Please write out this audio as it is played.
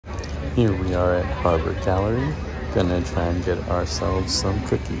Here we are at Harbour Gallery, gonna try and get ourselves some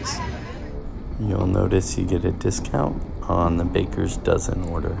cookies. You'll notice you get a discount on the baker's dozen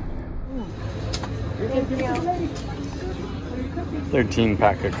order. 13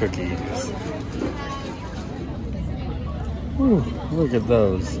 pack of cookies. Ooh, look at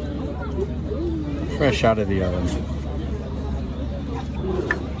those. Fresh out of the oven.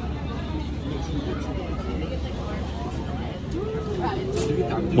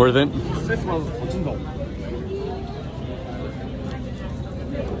 Worth it?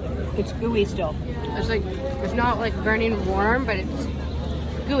 It's gooey still. It's like, it's not like burning warm, but it's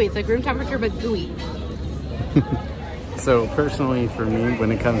gooey. It's like room temperature, but gooey. So personally for me,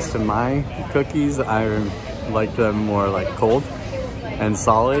 when it comes to my cookies, I like them more like cold and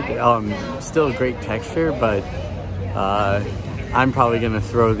solid. Still great texture, but I'm probably gonna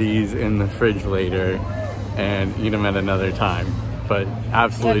throw these in the fridge later and eat them at another time. But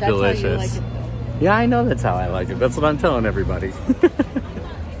absolutely delicious. Like yeah, I know that's how I like it. That's what I'm telling everybody.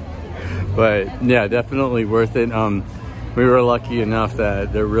 But yeah, definitely worth it. We were lucky enough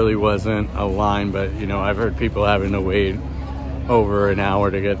that there really wasn't a line, but you know, I've heard people having to wait over an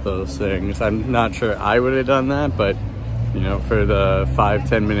hour to get those things. I'm not sure I would have done that, but you know, for the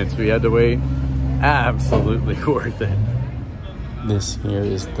 5-10 minutes we had to wait, absolutely worth it. This here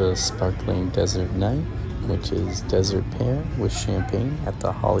is the sparkling desert night, which is desert pear with champagne at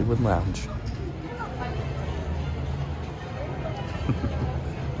the Hollywood Lounge.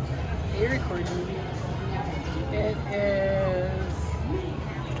 Are you recording? It is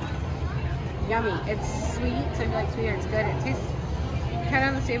yummy. It's sweet, so if you like sweeter, it's good. It tastes kind of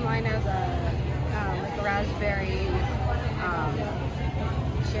on the same line as like a raspberry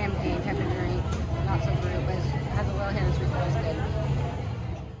champagne type of drink. Not so fruit, but it has a little hint of sweetness. It's good.